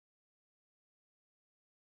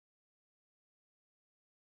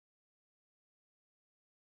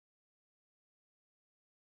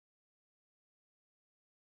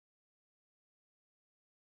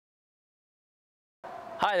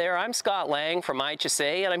Hi there, I'm Scott Lang from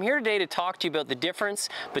IHSA, and I'm here today to talk to you about the difference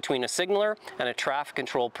between a signaler and a traffic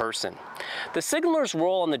control person. The signaler's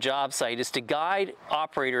role on the job site is to guide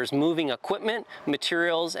operators moving equipment,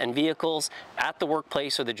 materials, and vehicles at the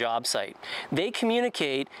workplace or the job site. They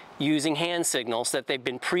communicate using hand signals that they've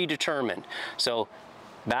been predetermined. So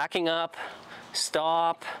backing up,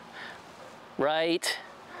 stop, right,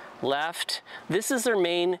 left. This is their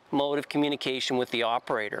main mode of communication with the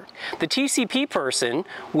operator. The TCP person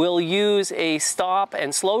will use a stop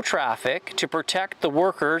and slow traffic to protect the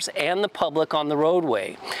workers and the public on the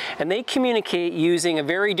roadway. And they communicate using a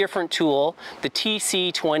very different tool, the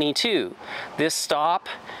TC22. This stop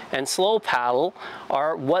and slow paddle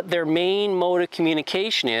are what their main mode of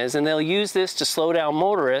communication is, and they'll use this to slow down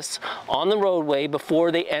motorists on the roadway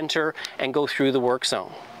before they enter and go through the work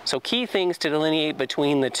zone. So key things to delineate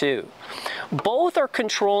between the two. Both are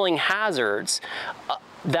controlling hazards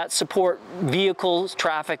that support vehicles,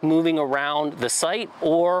 traffic moving around the site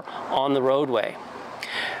or on the roadway.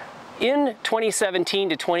 In 2017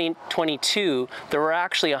 to 2022, there were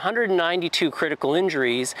actually 192 critical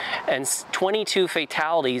injuries and 22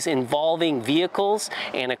 fatalities involving vehicles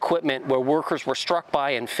and equipment where workers were struck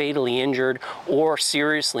by and fatally injured or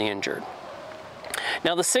seriously injured.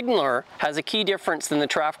 Now the signaler has a key difference than the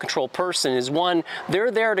traffic control person is one,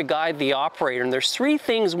 they're there to guide the operator, and there's three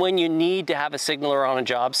things when you need to have a signaler on a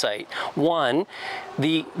job site. One,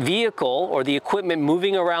 the vehicle or the equipment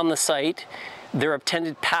moving around the site, their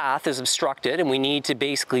intended path is obstructed and we need to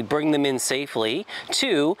basically bring them in safely.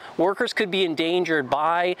 Two, workers could be endangered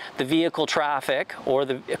by the vehicle traffic or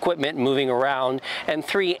the equipment moving around. And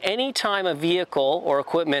three, anytime a vehicle or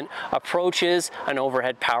equipment approaches an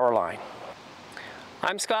overhead power line.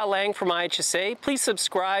 I'm Scott Lang from IHSA. Please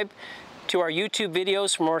subscribe to our YouTube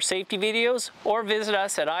videos for more safety videos or visit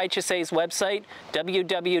us at IHSA's website,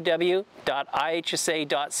 www.IHSA.ca.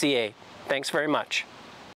 Thanks very much.